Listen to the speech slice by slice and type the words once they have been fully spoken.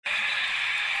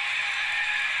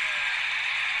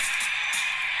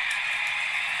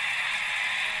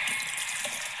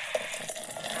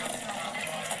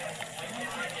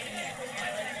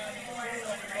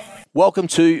Welcome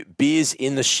to Beers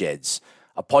in the Sheds,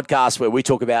 a podcast where we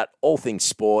talk about all things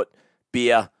sport,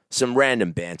 beer, some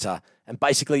random banter, and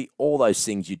basically all those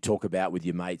things you talk about with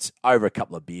your mates over a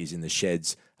couple of beers in the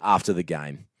sheds after the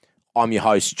game. I'm your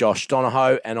host, Josh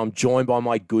Donahoe, and I'm joined by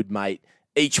my good mate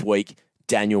each week,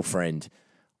 Daniel Friend.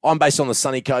 I'm based on the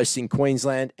sunny coast in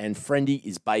Queensland, and Friendy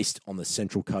is based on the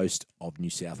central coast of New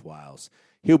South Wales.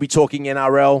 He'll be talking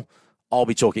NRL, I'll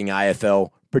be talking AFL,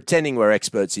 pretending we're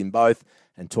experts in both,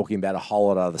 and talking about a whole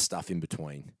lot of other stuff in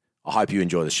between. I hope you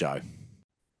enjoy the show.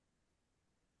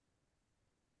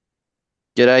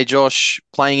 G'day, Josh.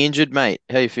 Playing injured, mate.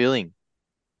 How you feeling?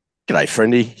 G'day,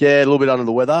 Friendy. Yeah, a little bit under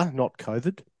the weather, not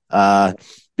COVID.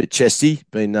 Bit chesty.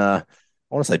 Been, I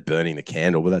want to say burning the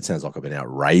candle, but that sounds like I've been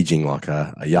out raging like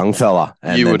a young fella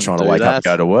and You then wouldn't trying to do wake up and that.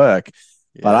 go to work.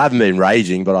 Yeah. But I haven't been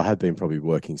raging, but I have been probably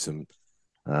working some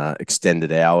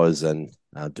extended hours and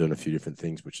doing a few different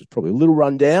things, which is probably a little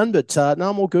run down. But no,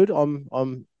 I'm all good. I'm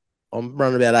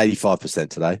running about 85%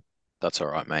 today. That's all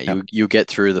right, mate. Yep. You'll get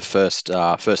through the first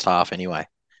half anyway.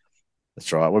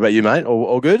 That's right. What about you, mate?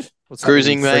 All good? What's happening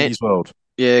Cruising, in mate. Friendy's world?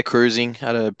 Yeah, cruising.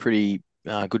 Had a pretty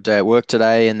good day at work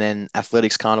today, and then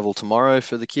athletics carnival tomorrow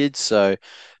for the kids. So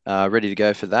ready to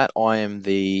go for that. I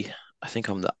think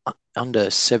I'm the under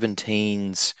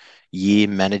 17s year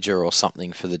manager or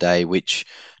something for the day, which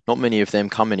not many of them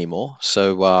come anymore.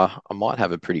 So I might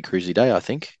have a pretty cruisy day, I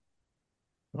think.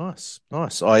 Nice,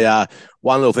 nice. I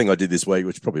one little thing I did this week,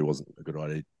 which probably wasn't a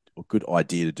good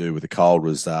idea to do with the cold,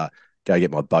 was go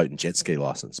get my boat and jet ski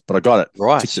license. But I got it.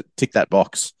 Right. Tick that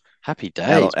box. Happy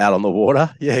days. Out on the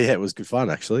water. Yeah, it was good fun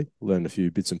actually. Learned a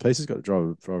few bits and pieces. Got to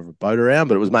drive a boat around,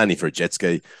 but it was mainly for a jet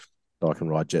ski. So I can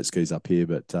ride jet skis up here,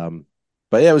 but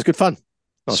yeah, it was good fun.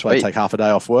 Nice way to Sweet. take half a day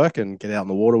off work and get out in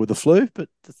the water with the flu. But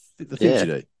the things Yeah. you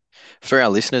do. For our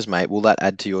listeners, mate, will that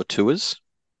add to your tours?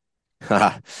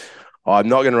 I'm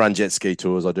not going to run jet ski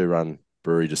tours. I do run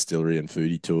brewery, distillery, and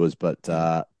foodie tours, but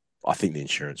I think the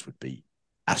insurance would be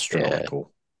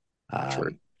astronomical.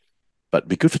 True. But it'd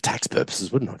be good for tax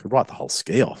purposes, wouldn't it? I could write the whole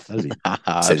ski off. That'd be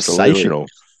Absolutely. sensational.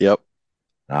 Yep.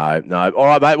 No. All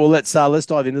right, mate. Well, let's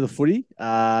dive into the footy.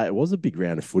 It was a big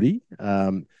round of footy.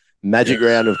 Magic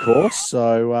round, of course.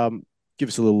 So give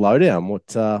us a little lowdown. What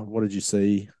did you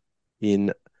see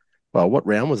what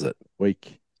round was it?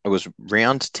 Week? It was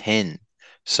round 10. Yeah,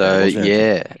 So it was round 10.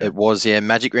 yeah, Okay. it was,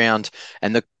 magic round.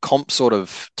 And the comp sort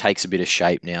of takes a bit of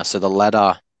shape now. So the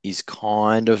ladder is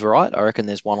kind of right. I reckon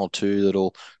there's one or two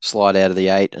that'll slide out of the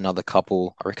 8, another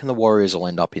couple. I reckon the Warriors will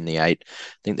end up in the 8. I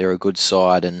think they're a good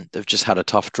side and they've just had a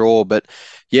tough draw. But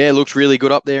yeah, it looked really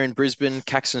good up there in Brisbane,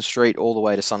 Caxton Street, all the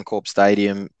way to Suncorp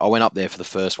Stadium. I went up there for the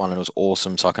first one and it was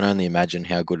awesome. So I can only imagine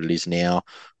how good it is now.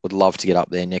 Would love to get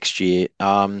up there next year.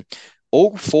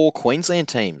 All 4 Queensland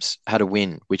teams had a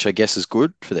win, which I guess is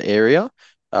good for the area.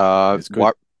 It's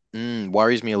good.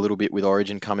 Worries me a little bit with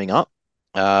Origin coming up.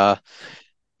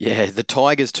 Yeah, the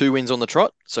Tigers 2 wins on the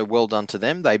trot, so well done to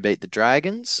them. They beat the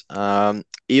Dragons.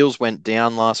 Eels went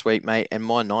down last week, mate, and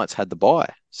my Knights had the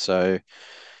bye. So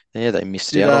yeah, they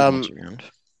missed Did out on the Magic round.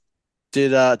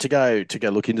 to go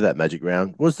look into that magic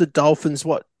round? Was the Dolphins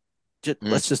what? Mm.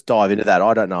 Let's just dive into that.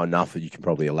 I don't know enough, but you can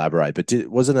probably elaborate. But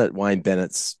wasn't it Wayne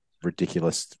Bennett's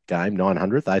ridiculous game,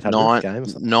 900th, 800th game or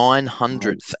something?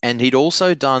 900th. And he'd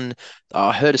also done,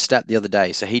 I heard a stat the other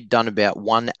day. So he'd done about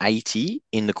 180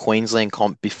 in the Queensland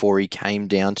comp before he came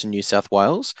down to New South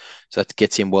Wales. So that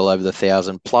gets him well over the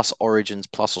 1,000, plus Origins,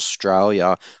 plus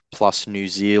Australia, plus New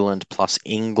Zealand, plus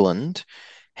England.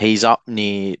 He's up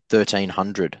near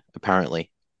 1,300,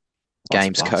 apparently.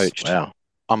 Games Plus. coached. Wow.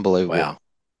 Unbelievable. Wow.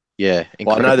 Yeah,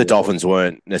 Well, I know the incredible. Dolphins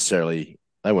weren't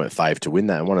favoured to win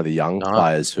that. And one of the young No.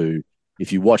 players who,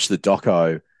 if you watch the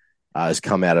doco, has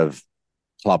come out of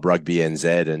Club Rugby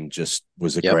NZ and just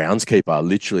was a Yep. groundskeeper,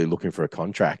 literally looking for a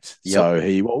contract. Yep.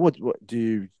 So what do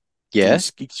you? Yeah.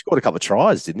 He scored a couple of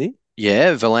tries, didn't he?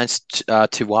 Yeah, Valence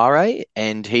Tiware,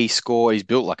 and he's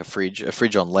built like a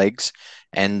fridge on legs,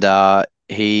 and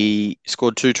he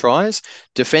scored 2 tries.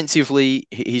 Defensively,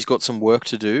 he's got some work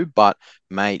to do, but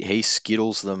mate, he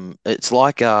skittles them. It's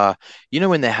like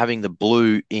when they're having the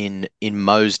blue in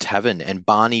Moe's Tavern, and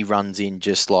Barney runs in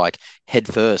just like head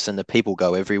first, and the people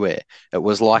go everywhere. It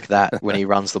was like that when he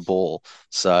runs the ball.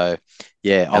 So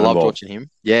yeah, I loved watching him.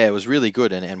 Yeah, it was really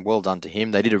good and well done to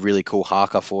him. They did a really cool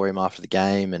haka for him after the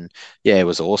game, and yeah, it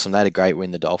was awesome. They had a great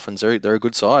win, the Dolphins. They're a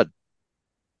good side.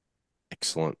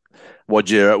 Excellent. What'd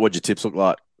your tips look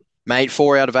like? Mate,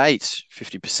 4 out of 8,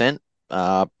 50%.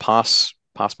 Pass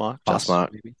mark. Pass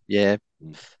mark. Maybe. Yeah.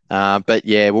 But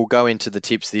yeah, we'll go into the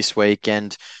tips this week.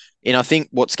 And I think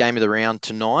what's game of the round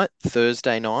tonight,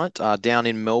 Thursday night, down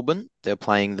in Melbourne, they're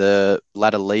playing the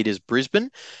ladder leaders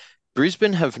Brisbane.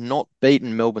 Brisbane have not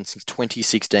beaten Melbourne since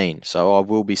 2016, so I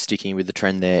will be sticking with the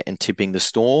trend there and tipping the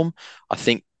Storm. I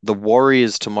think the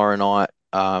Warriors tomorrow night,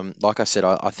 like I said,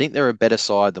 I think they're a better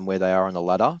side than where they are on the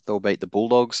ladder. They'll beat the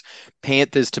Bulldogs.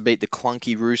 Panthers to beat the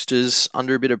clunky Roosters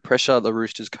under a bit of pressure. The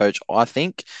Roosters coach, I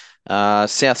think.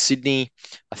 South Sydney,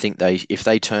 I think if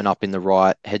they turn up in the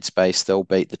right headspace, they'll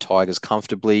beat the Tigers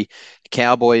comfortably.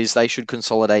 Cowboys, they should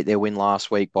consolidate their win last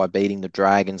week by beating the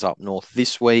Dragons up north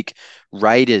this week.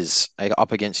 Raiders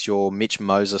up against your Mitch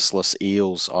Mosesless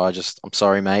Eels. I'm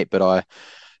sorry, mate, but I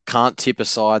can't tip a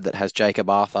side that has Jacob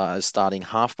Arthur as starting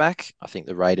halfback. I think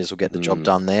the Raiders will get the job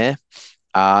done there.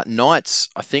 Knights,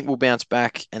 I think, will bounce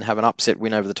back and have an upset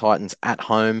win over the Titans at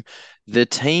home. The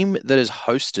team that has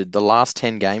hosted the last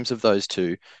 10 games of those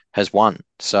two has won.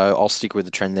 So I'll stick with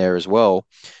the trend there as well.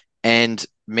 And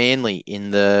Manly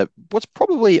in what's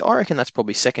probably, I reckon that's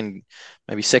probably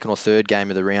maybe second or third game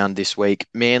of the round this week.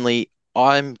 Manly,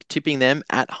 I'm tipping them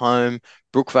at home,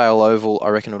 Brookvale Oval. I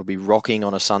reckon it'll be rocking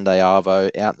on a Sunday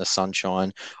arvo out in the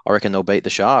sunshine. I reckon they'll beat the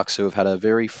Sharks, who have had a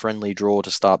very friendly draw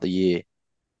to start the year.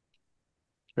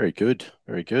 Very good.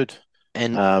 Very good.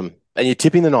 And And you're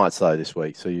tipping the Knights though this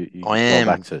week, so you I roll am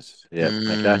back to it. Yeah.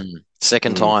 Okay.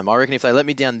 second Mm. time. I reckon if they let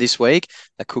me down this week,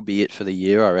 that could be it for the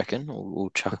year, I reckon.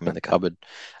 We'll chuck them in the cupboard.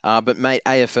 But mate,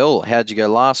 AFL, how'd you go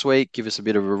last week? Give us a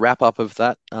bit of a wrap up of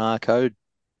that code.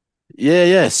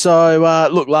 Yeah. So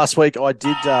look, last week I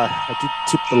did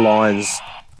tip the Lions.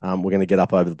 We're going to get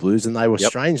up over the Blues, and they were Yep.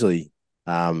 strangely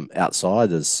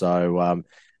outsiders. So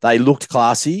they looked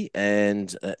classy,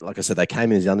 and like I said, they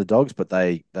came in as the underdogs, but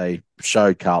they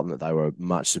showed Carlton that they were a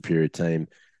much superior team.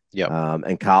 Yep.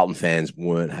 And Carlton fans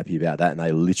weren't happy about that, and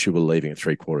they literally were leaving at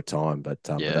three-quarter time. But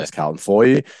Yeah. that's Carlton for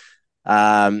you.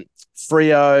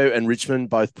 Freo and Richmond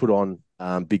both put on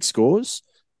big scores,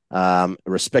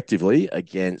 respectively,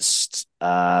 against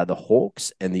the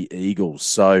Hawks and the Eagles.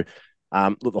 So,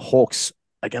 look, the Hawks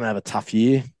are going to have a tough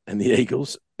year, and the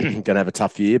Eagles are going to have a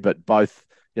tough year. But both,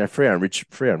 Freo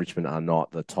and Richmond are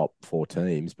not the top four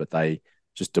teams, but they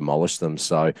just demolished them.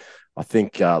 So, I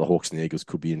think the Hawks and the Eagles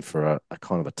could be in for a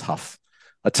kind of a tough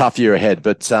year ahead.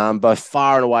 But by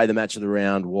far and away, the match of the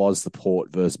round was the Port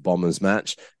versus Bombers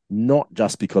match. Not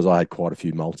just because I had quite a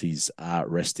few multis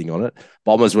resting on it.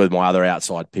 Bombers were my other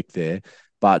outside pick there.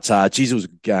 But, geez, it was a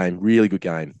good game, really good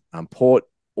game. Port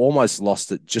almost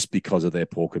lost it just because of their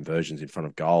poor conversions in front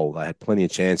of goal. They had plenty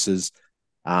of chances,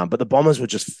 but the Bombers were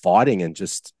just fighting and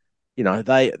just,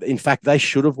 in fact, they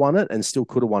should have won it and still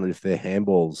could have won it if their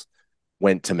handballs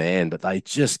went to man, but they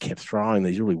just kept throwing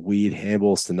these really weird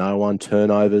handballs to no one,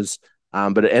 turnovers.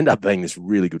 But it ended up being this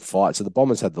really good fight. So the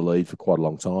Bombers had the lead for quite a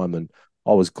long time, and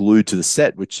I was glued to the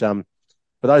set, which for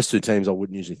those two teams, I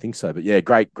wouldn't usually think so. But yeah,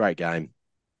 great game.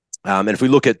 And if we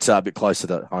look at a bit closer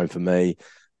to home for me,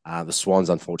 the Swans,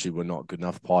 unfortunately, were not good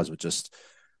enough. Pies were just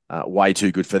way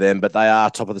too good for them, but they are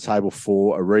top of the table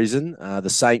for a reason. The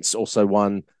Saints also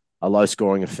won a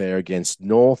low-scoring affair against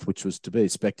North, which was to be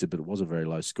expected, but it was a very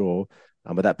low score.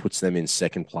 But that puts them in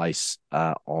second place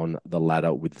on the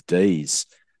ladder with D's.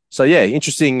 So, yeah,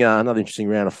 another interesting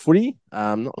round of footy.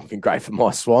 Not looking great for my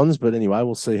Swans, but anyway,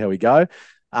 we'll see how we go.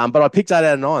 But I picked 8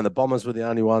 out of 9. The Bombers were the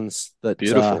only ones that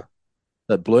Beautiful.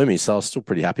 that blew me, so I was still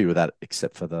pretty happy with that,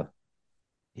 except for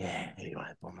anyway,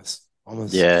 Bombers.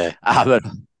 Yeah. But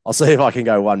I'll see if I can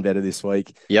go one better this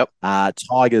week. Yep.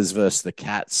 Tigers versus the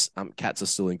Cats. Cats are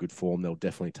still in good form. They'll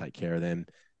definitely take care of them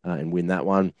and win that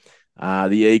one.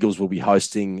 The Eagles will be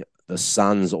hosting the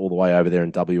Suns all the way over there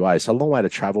in WA. So a long way to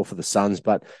travel for the Suns,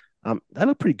 but they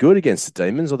look pretty good against the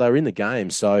Demons, or they were in the game.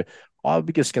 So I'll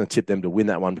be just going to tip them to win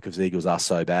that one because the Eagles are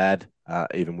so bad,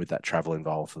 even with that travel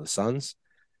involved for the Suns.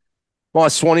 My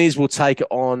Swannies will take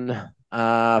on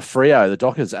Freo, the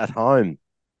Dockers at home.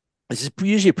 This is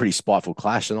usually a pretty spiteful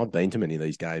clash, and I've been to many of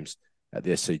these games at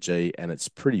the SCG, and it's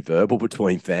pretty verbal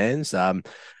between fans.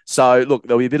 So, look,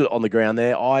 there'll be a bit on the ground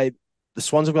there. The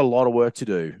Swans have got a lot of work to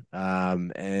do,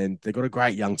 and they've got a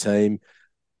great young team.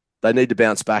 They need to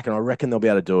bounce back, and I reckon they'll be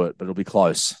able to do it, but it'll be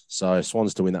close. So,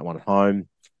 Swans to win that one at home.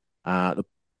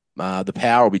 The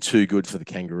power will be too good for the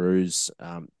Kangaroos.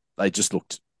 They just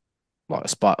looked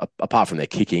like, apart from their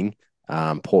kicking,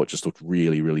 Port just looked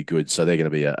really, really good. So they're going to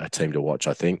be a team to watch,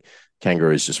 I think.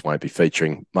 Kangaroos just won't be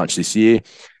featuring much this year.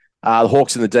 The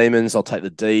Hawks and the Demons, I'll take the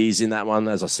D's in that one.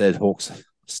 As I said, Hawks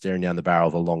staring down the barrel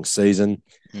of a long season.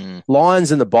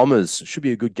 Lions and the Bombers should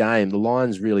be a good game. The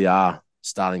Lions really are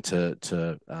starting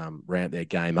to ramp their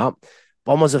game up.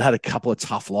 Bombers have had a couple of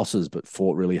tough losses, but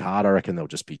fought really hard. I reckon they'll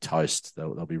just be toast.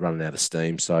 They'll be running out of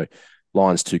steam. So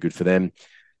Lions too good for them.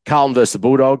 Carlton versus the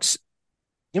Bulldogs.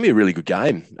 Going to be a really good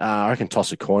game. I reckon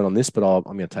toss a coin on this, but I'm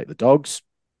going to take the Dogs.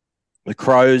 The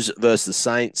Crows versus the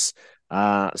Saints.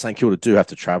 St Kilda do have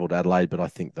to travel to Adelaide, but I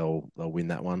think they'll win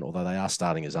that one, although they are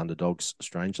starting as underdogs,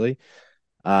 strangely.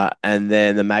 And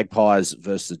then the Magpies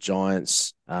versus the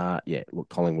Giants. Yeah, look,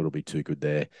 Collingwood will be too good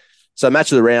there. So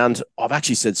match of the round. I've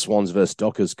actually said Swans versus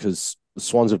Dockers because the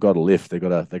Swans have got to lift. They've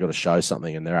got to show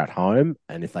something, and they're at home.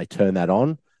 And if they turn that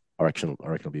on, I reckon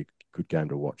it'll be a good game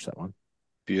to watch that one.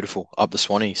 Beautiful. Up the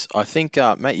Swannies. I think,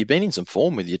 mate, you've been in some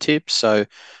form with your tips, so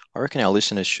I reckon our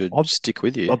listeners should I've stick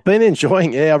with you. I've been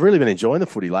enjoying. Yeah, I've really been enjoying the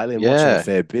footy lately and watching a Yeah.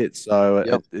 fair bit. So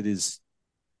Yep. it is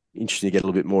interesting to get a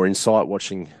little bit more insight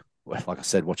watching. Like I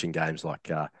said, watching games like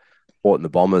Port and the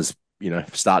Bombers.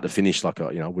 Start to finish. Like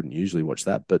I wouldn't usually watch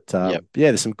that, but Yep. yeah,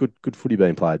 there's some good footy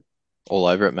being played. All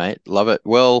over it, mate. Love it.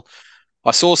 Well,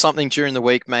 I saw something during the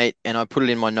week, mate, and I put it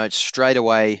in my notes straight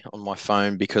away on my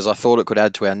phone because I thought it could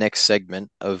add to our next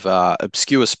segment of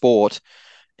obscure sport.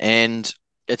 And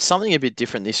it's something a bit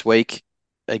different this week.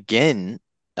 Again,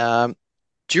 um,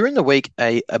 during the week,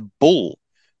 a bull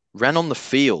ran on the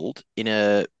field in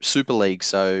a Super League,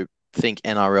 so think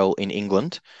NRL in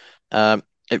England.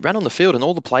 It ran on the field, and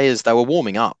all the players they were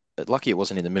warming up. Lucky it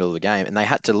wasn't in the middle of the game, and they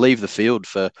had to leave the field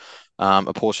for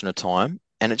a portion of time.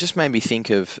 And it just made me think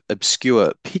of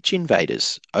obscure pitch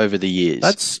invaders over the years.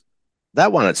 That's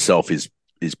that one itself is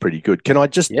pretty good.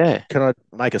 Yeah. Can I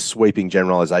make a sweeping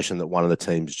generalization that one of the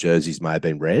team's jerseys may have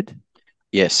been red?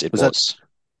 Yes, it Was that? was.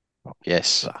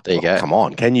 Yes, there you Oh, go. come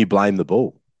on. Can you blame the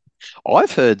bull?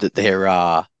 I've heard that they're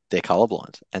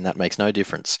colorblind, and that makes no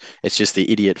difference. It's just the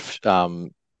idiot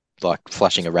like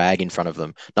flashing a rag in front of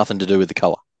them. Nothing to do with the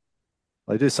color.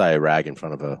 They do say a rag in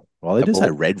front of a. Well, they A do say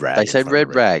bull. red They rag in say front of a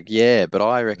red red. rag, yeah, but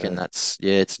I reckon Yeah. that's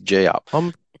yeah, it's G up.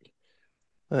 I'm.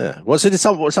 Yeah. Well, so did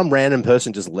some random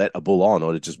person just let a bull on,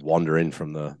 or did it just wander in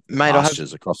from the Mate, I have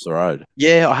pastures across the road?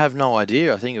 yeah, I have no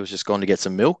idea. I think it was just gone to get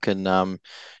some milk and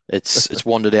it's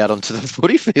wandered out onto the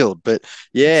footy field. But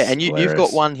yeah, It's and you've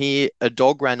got hilarious. one here, a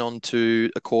dog ran onto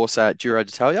a course at Giro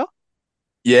d'Italia.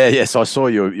 Yeah, yeah. So I saw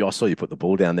you put the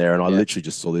ball down there, and I Yeah, literally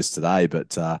just saw this today.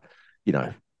 But you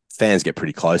know, fans get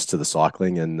pretty close to the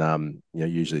cycling, and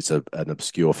usually it's an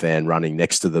obscure fan running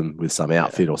next to them with some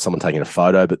yeah, outfit or someone taking a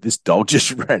photo. But this dog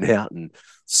just ran out and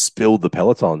spilled the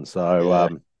peloton. So yeah.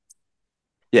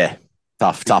 yeah,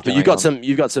 tough, Bit tough. But going on.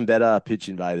 you've got some better pitch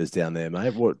invaders down there,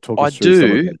 mate. What talk I us through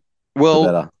some of do. the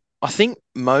Well, better? I think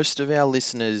most of our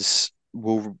listeners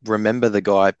will remember the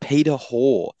guy Peter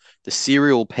Hoare, the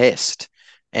serial pest,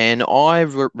 and I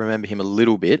remember him a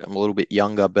little bit. I'm a little bit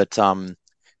younger, but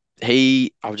I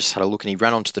just had a look and he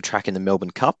ran onto the track in the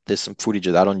Melbourne Cup. There's some footage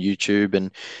of that on YouTube,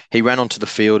 and he ran onto the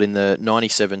field in the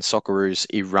 '97 Socceroos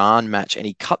Iran match, and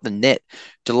he cut the net,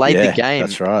 delayed the Yeah, game,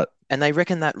 that's right. and they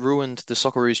reckon that ruined the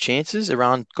Socceroos' chances.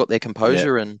 Iran got their Yeah,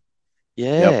 composure, and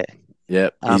yep, yeah,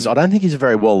 yep. I um, don't think he's a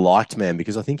very well liked man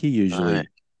because I think he no. usually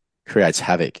creates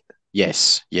havoc.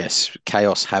 Yes, yes,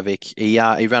 chaos, havoc. He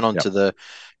ran on Yep. to the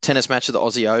tennis match of the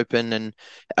Aussie Open, and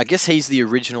I guess he's the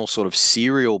original sort of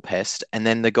serial pest. And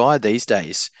then the guy these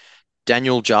days,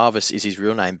 Daniel Jarvis is his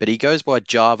real name, but he goes by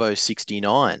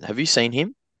Jarvo69. Have you seen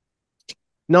him?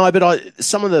 No, but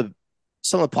some of the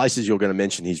places you're going to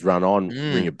mention he's run on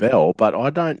ring a Mm, bell, but I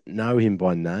don't know him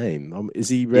by name. Is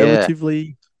he yeah,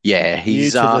 relatively yeah.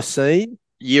 new He's to the scene?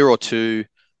 year or two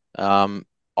um,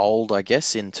 old, I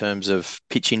guess, in terms of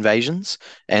pitch invasions.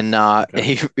 And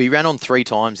Okay. he ran on three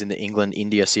times in the England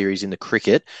India series in the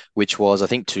cricket, which was, I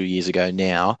think, 2 years ago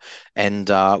now. And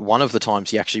one of the times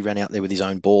he actually ran out there with his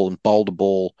own ball and bowled a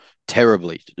ball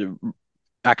terribly.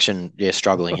 Action, yeah,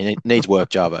 struggling. He needs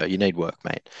work, Javo. You need work,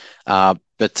 mate.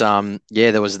 But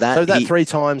yeah, there was that. So that three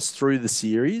times through the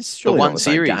series, The surely not in one the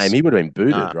same game. series. He would have been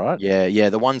Nah, booted, right? yeah, yeah,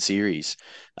 the one series.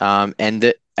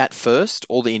 And at first,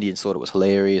 all the Indians thought it was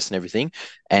hilarious and everything,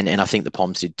 and I think the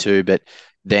Poms did too. But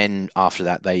then after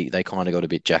that, they kind of got a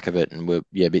bit jack of it and were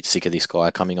yeah a bit sick of this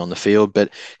guy coming on the field.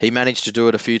 But he managed to do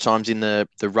it a few times in the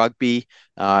rugby.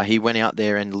 He went out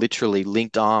there and literally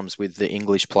linked arms with the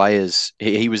English players.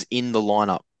 He was in the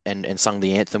lineup and sung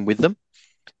the anthem with them.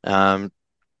 Um,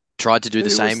 tried to do the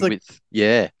Who was same the with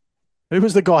yeah, who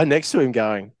was the guy next to him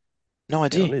going, no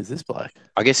hang on, idea. who's this bloke?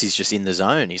 I guess he's just in the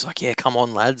zone. He's like, yeah, come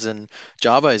on, lads. And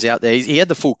Jarbo's out there. He had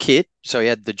the full kit, so he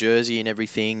had the jersey and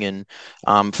everything, and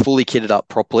fully kitted up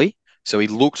properly. So he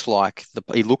looked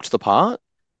the part.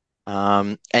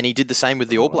 And he did the same with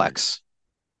the All Right. Blacks.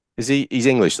 He's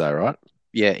English though, right?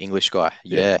 Yeah, English guy.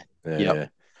 Yeah. Yeah, Yeah, yep. yeah.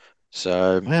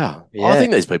 So Wow. I yeah,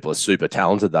 think these people are super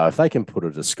talented though. If they can put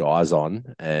a disguise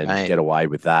on and mate. get away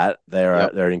with that,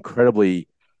 Yep, they're an incredibly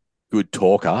good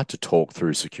talker to talk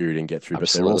through security and get through,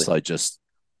 but they're absolutely. also just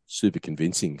super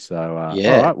convincing. So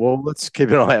all Yeah. right, well let's keep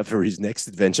an eye out for his next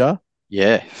adventure.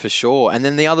 Yeah, for sure. And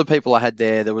then the other people I had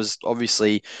there was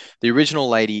obviously the original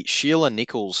lady, Sheila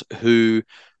Nichols, who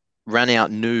ran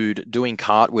out nude doing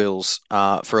cartwheels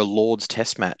for a Lord's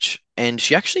Test match. And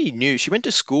she actually knew, she went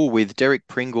to school with Derek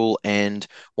Pringle and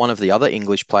one of the other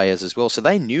English players as well. So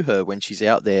they knew her when she's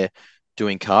out there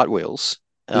doing cartwheels.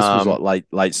 This was Um, like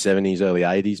late 70s, early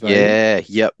 80s, maybe. yeah,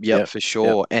 yep, Yep, for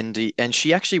yep. sure. And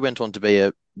she actually went on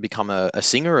to become a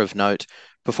singer of note,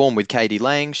 performed with Katie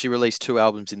Lang. She released two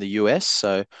albums in the US.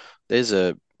 So there's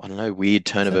a, I don't know, weird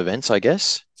turn of So events, I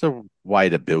guess. it's a way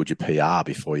to build your PR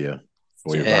before you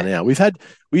Yeah, run out. We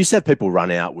used to have people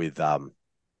run out with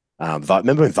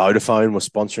remember when Vodafone was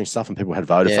sponsoring stuff and people had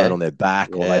Vodafone yeah, on their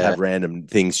back, or they'd yeah, have random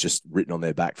things just written on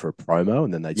their back for a promo,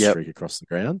 and then they'd yep, streak across the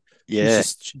ground. yeah.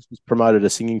 She's just promoted a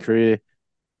singing career,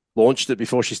 launched it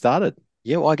before she started.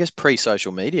 Yeah, well, I guess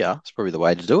pre-social media is probably the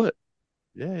way to do it.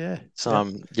 Yeah, yeah, So,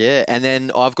 yeah. yeah, and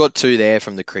then I've got two there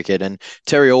from the cricket, and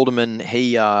Terry Alderman,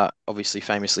 he obviously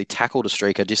famously tackled a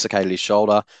streaker, dislocated his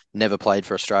shoulder, never played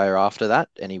for Australia after that,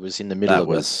 and he was in the middle That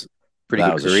of a was pretty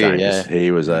that good was a career. shame because Yeah.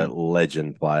 he was a Mm,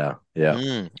 legend player. Yeah.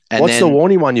 And What's the then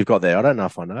Warney one you've got there? I don't know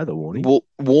if I know the Warney.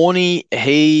 Warney,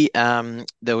 he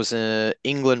there was a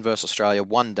England versus Australia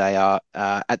one day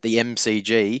at the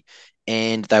MCG,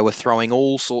 and they were throwing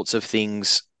all sorts of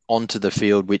things onto the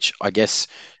field, which I guess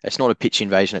it's not a pitch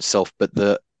invasion itself, but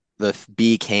the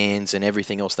beer cans and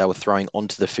everything else they were throwing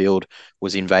onto the field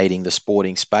was invading the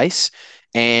sporting space,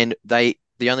 and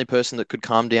the only person that could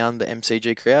calm down the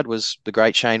MCG crowd was the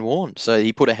great Shane Warne. So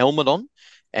he put a helmet on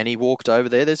and he walked over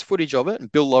there. There's footage of it,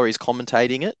 and Bill Laurie's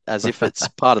commentating it as if it's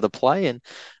part of the play. And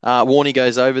Warney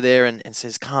goes over there and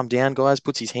says, "Calm down, guys."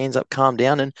 Puts his hands up, "Calm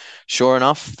down." And sure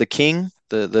enough, the king,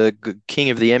 the king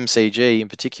of the MCG in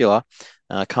particular,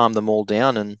 calmed them all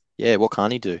down. And yeah, what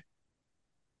can't he do?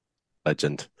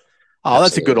 Legend. Oh,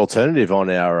 that's a good Absolutely, alternative on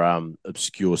our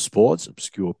obscure sports,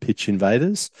 obscure pitch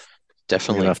invaders.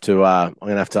 definitely. I'm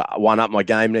gonna have to one up my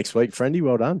game next week, friendy.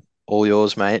 Well done. All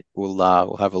yours, mate.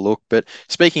 We'll have a look. But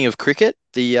speaking of cricket,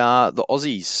 the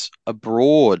Aussies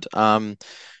abroad.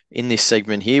 In this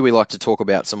segment here, we like to talk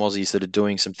about some Aussies that are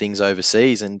doing some things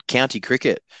overseas and county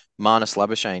cricket. Marnus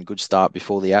Labuschagne, good start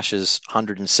before the Ashes,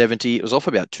 170. It was off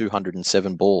about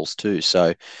 207 balls too,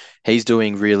 so he's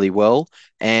doing really well.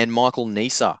 And Michael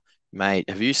Neser, mate,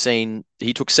 have you seen?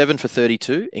 He took 7 for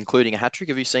 32, including a hat trick.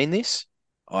 Have you seen this?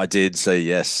 I did see,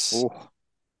 yes. Oh,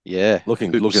 yeah,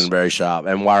 Looking hoops. very sharp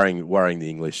and worrying the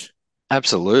English.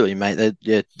 Absolutely, mate.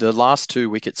 Yeah, the last two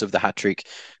wickets of the hat trick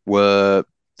were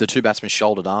the two batsmen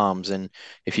shouldered arms, and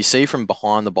if you see from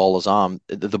behind the bowler's arm,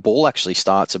 the ball actually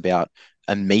starts about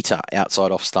a meter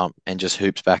outside off stump and just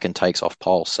hoops back and takes off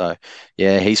pole. So,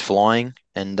 yeah, he's flying.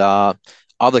 And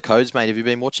other codes, mate. Have you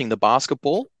been watching the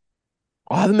basketball?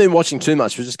 I haven't been watching too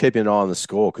much. We're just keeping an eye on the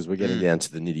score because we're getting Mm, down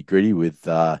to the nitty gritty with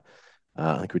I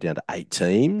think we're down to 8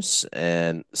 teams.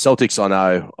 And Celtics,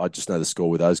 I just know the score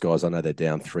with those guys. I know they're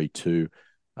down 3-2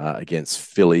 against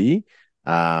Philly.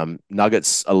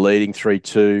 Nuggets are leading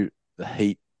 3-2. The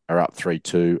Heat are up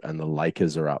 3-2, and the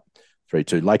Lakers are up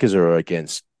 3-2. Lakers are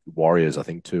against Warriors, I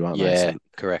think, too, aren't they? yeah, So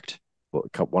correct.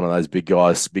 one of those big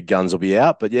guys, big guns will be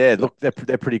out. But yeah, look, they're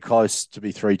pretty close to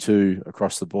be 3-2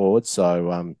 across the board.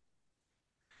 So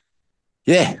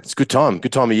yeah, it's a good time.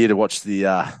 Good time of year to watch the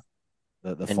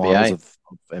finals NBA, of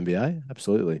NBA.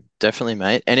 Absolutely. definitely,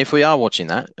 mate. And if we are watching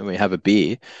that and we have a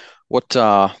beer, what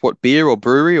beer or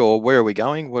brewery or where are we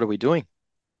going? What are we doing?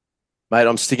 Mate,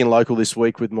 I'm sticking local this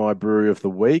week with my brewery of the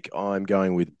week. I'm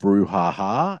going with Brew Ha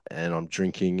Ha, and I'm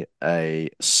drinking a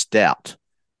stout.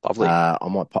 Lovely. I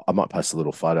might post a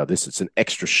little photo of this. It's an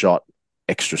extra shot,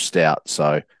 extra stout. So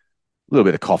a little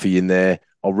bit of coffee in there.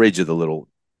 I'll read you the little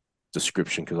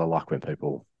description because I like when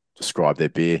people describe their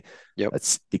beer. Yep.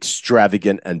 It's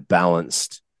extravagant and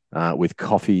balanced with a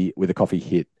coffee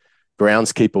hit.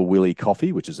 Groundskeeper Willie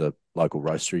Coffee, which is a local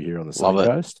roastery here on the Love Sunny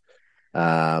it. Coast,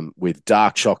 with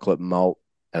dark chocolate malt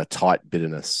and a tight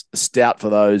bitterness. A stout for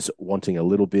those wanting a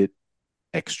little bit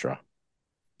extra.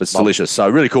 But it's Love it. delicious. So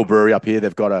really cool brewery up here.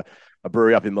 They've got a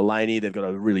brewery up in Mullaney. They've got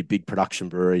a really big production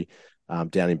brewery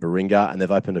down in Baringa, and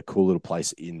they've opened a cool little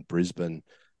place in Brisbane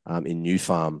in New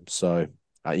Farm. So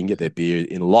you can get their beer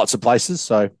in lots of places.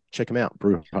 So check them out.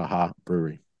 Brew Ha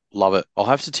Brewery. Love it. I'll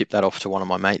have to tip that off to one of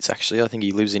my mates, actually. I think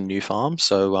he lives in New Farm.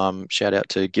 So shout out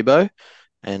to Gibbo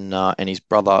and his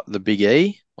brother, the Big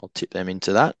E. I'll tip them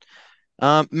into that.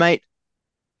 Mate,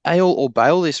 ale or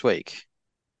bale this week?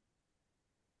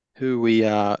 Who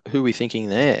we thinking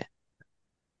there?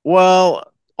 Well,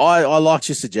 I liked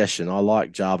your suggestion. I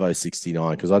like Jarvo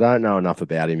 69 because I don't know enough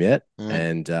about him yet. Mm,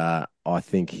 And I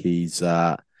think he's,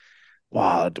 wow,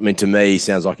 I mean, to me, he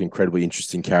sounds like an incredibly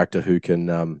interesting character who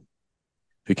can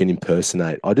who can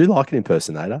impersonate. I do like an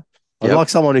impersonator. I Yep. like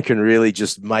someone who can really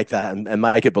just make that and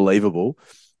make it believable.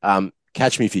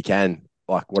 Catch Me If You Can.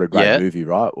 Like, what a great Yeah. movie,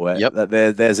 right? Where Yep.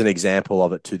 there's an example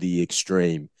of it to the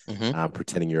extreme. Hmm.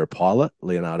 Pretending you're a pilot,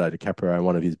 Leonardo DiCaprio in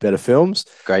one of his better films.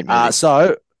 Great movie.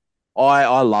 So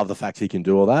I love the fact he can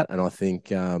do all that, and I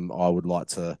think I would like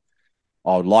to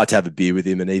have a beer with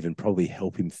him and even probably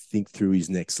help him think through his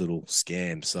next little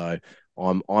scam. So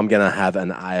I'm gonna have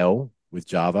an ale with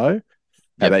Javo.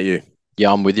 How Yep. about you?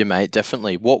 Yeah, I'm with you, mate.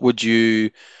 Definitely. What would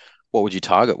you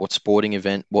target? What sporting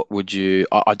event? What would you?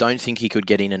 I don't think he could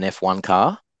get in an F1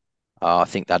 car. I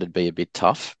think that'd be a bit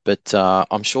tough, but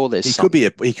I'm sure there's some.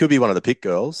 He could be one of the pit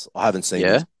girls.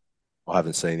 Yeah. I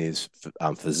haven't seen his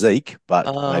physique, but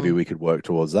maybe Um, we could work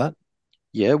towards that.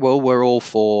 yeah, well, we're all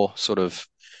for sort of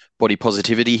body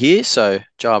positivity here, so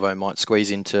Jarvo might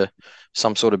squeeze into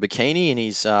some sort of bikini, and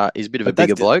he's a bit of a But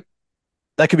bigger bloke.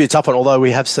 that could be a tough one. Although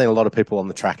we have seen a lot of people on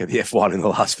the track of the F1 in the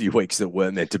last few weeks that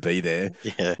weren't meant to be there,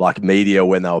 Yeah. like media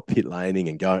when they were pit laning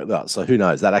and going. So who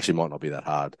knows? That actually might not be that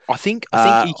hard. I think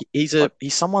Uh,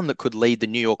 he's someone that could lead the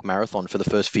New York Marathon for the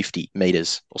first 50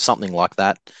 meters or something like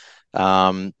that.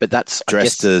 But that's, I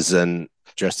dressed guess, as an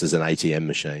dressed as an ATM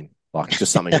machine, like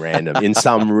just something random in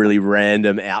some really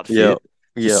random yeah, outfit,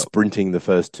 just yeah, sprinting the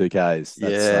first 2Ks.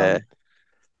 yeah.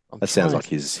 I'm That sounds trying like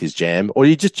to his jam. Or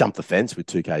you just jump the fence with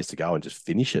 2Ks to go and just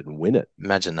finish it and win it.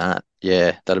 imagine that.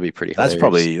 Yeah, that'd be pretty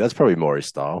hilarious. That's probably more his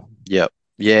style. Yep.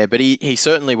 Yeah, but he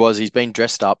certainly was. He's been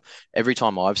dressed up every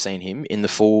time I've seen him in the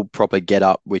full proper get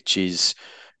up, which is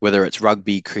whether it's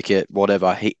rugby, cricket,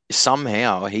 whatever. He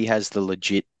has the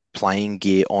legit playing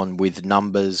gear on with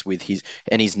numbers, with his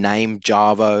name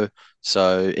Jarvo.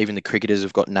 So even the cricketers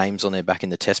have got names on their back in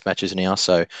the test matches now.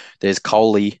 So there's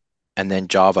Kohli and then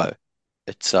Jarvo.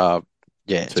 It's yeah,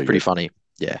 it's Too pretty good. funny.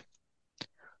 Yeah.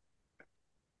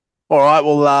 All right,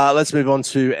 well, let's move on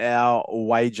to our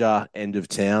wager end of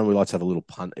town. We like to have a little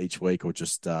punt each week, or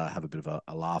just have a bit of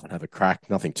a laugh and have a crack.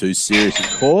 Nothing too serious,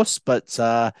 of course, but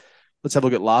let's have a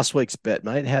look at last week's bet,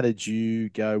 mate. How did you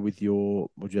go with your?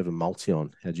 What did you have a multi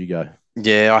on? How'd you go?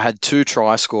 Yeah, I had two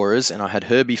try scorers and I had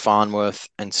Herbie Farnworth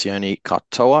and Sione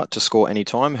Katoa to score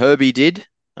anytime. Herbie did,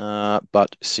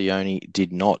 but Sione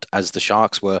did not, as the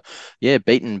Sharks were, yeah,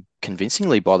 beaten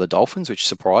convincingly by the Dolphins, which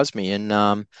surprised me.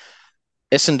 And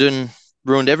Essendon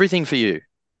ruined everything for you.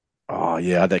 Oh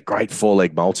yeah, that great four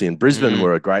leg multi, and Brisbane Mm,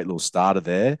 were a great little starter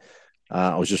there.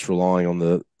 I was just relying on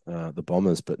the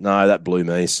Bombers, but no, that blew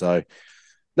me. So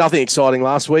nothing exciting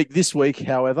last week. This week,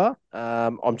 however,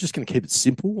 I'm just going to keep it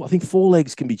simple. I think four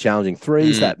legs can be challenging. Three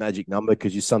is mm, that magic number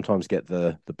because you sometimes get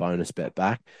the bonus bet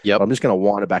back. yep, But I'm just going to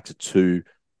wind it back to two.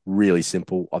 Really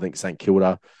simple. I think St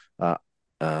Kilda uh,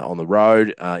 on the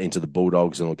road into the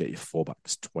Bulldogs, and I'll get you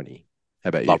 $4.20. How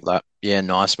about you? love that. Yeah,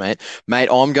 nice, mate. Mate,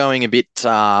 I'm going a bit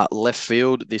left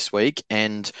field this week,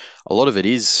 and a lot of it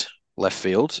is left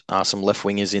field. Some left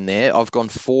wingers in there. I've gone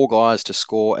four guys to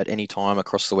score at any time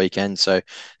across the weekend. So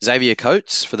Xavier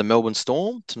Coates for the Melbourne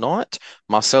Storm tonight,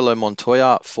 Marcelo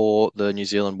Montoya for the New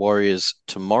Zealand Warriors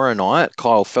tomorrow night,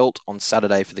 Kyle Felt on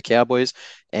Saturday for the Cowboys,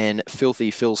 and Filthy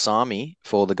Phil Sami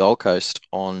for the Gold Coast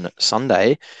on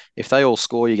Sunday. If they all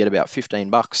score, you get about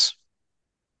 $15.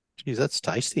 Geez, that's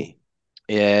tasty.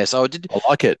 Yeah, so I did I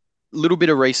like it. little bit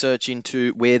of research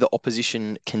into where the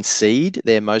opposition concede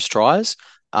their most tries.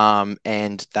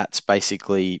 And that's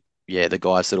basically, yeah, the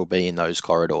guys that'll be in those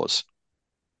corridors.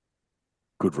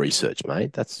 Good research,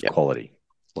 mate. That's Yep. quality.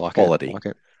 Like it, Quality. like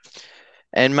it.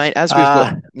 And mate, as we've got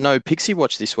Uh, no Pixie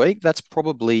Watch this week, that's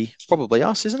probably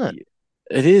us, isn't it?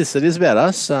 it is. It is about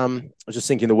us. I was just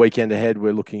thinking the weekend ahead.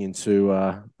 We're looking into.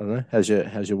 I don't know. How's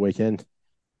your weekend?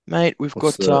 Mate, we've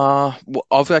What's got the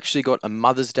I've actually got a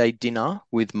Mother's Day dinner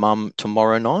with Mum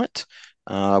tomorrow night.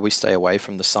 We stay away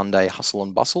from the Sunday hustle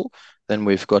and bustle. Then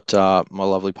we've got my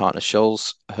lovely partner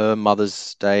Shell's her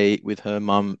Mother's Day with her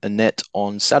mum Annette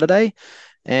on Saturday,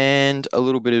 and a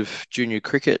little bit of junior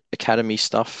cricket academy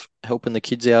stuff helping the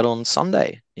kids out on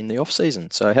Sunday in the off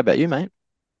season. So how about you, mate?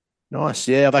 nice?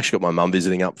 Yeah, I've actually got my mum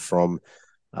visiting up from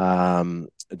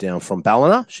down from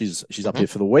Ballina. She's up Hmm. here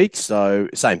for the week, so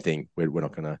same thing. We're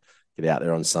not going to get out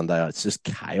there on Sunday. It's just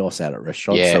chaos out at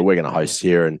restaurants, Yeah, so we're going to host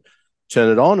here and turn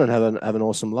it on and have an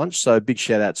awesome lunch. So big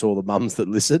shout out to all the mums that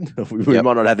listen. We yep,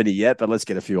 might not have any yet, but let's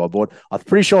get a few on board. I'm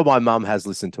pretty sure my mum has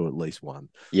listened to at least one.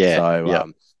 yeah, So yeah.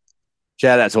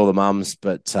 shout out to all the mums.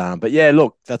 But yeah,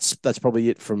 look, that's probably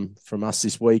it from us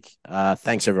this week.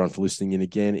 Thanks everyone for listening in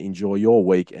again. Enjoy your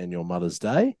week and your Mother's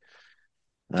Day.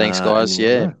 Thanks, And guys. I don't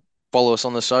Yeah, know. follow us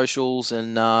on the socials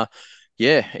and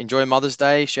yeah, enjoy Mother's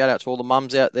Day. Shout out to all the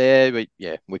mums out there.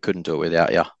 Yeah, we couldn't do it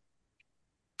without you.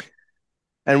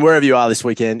 And wherever you are this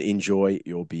weekend, enjoy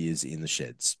your beers in the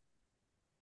sheds.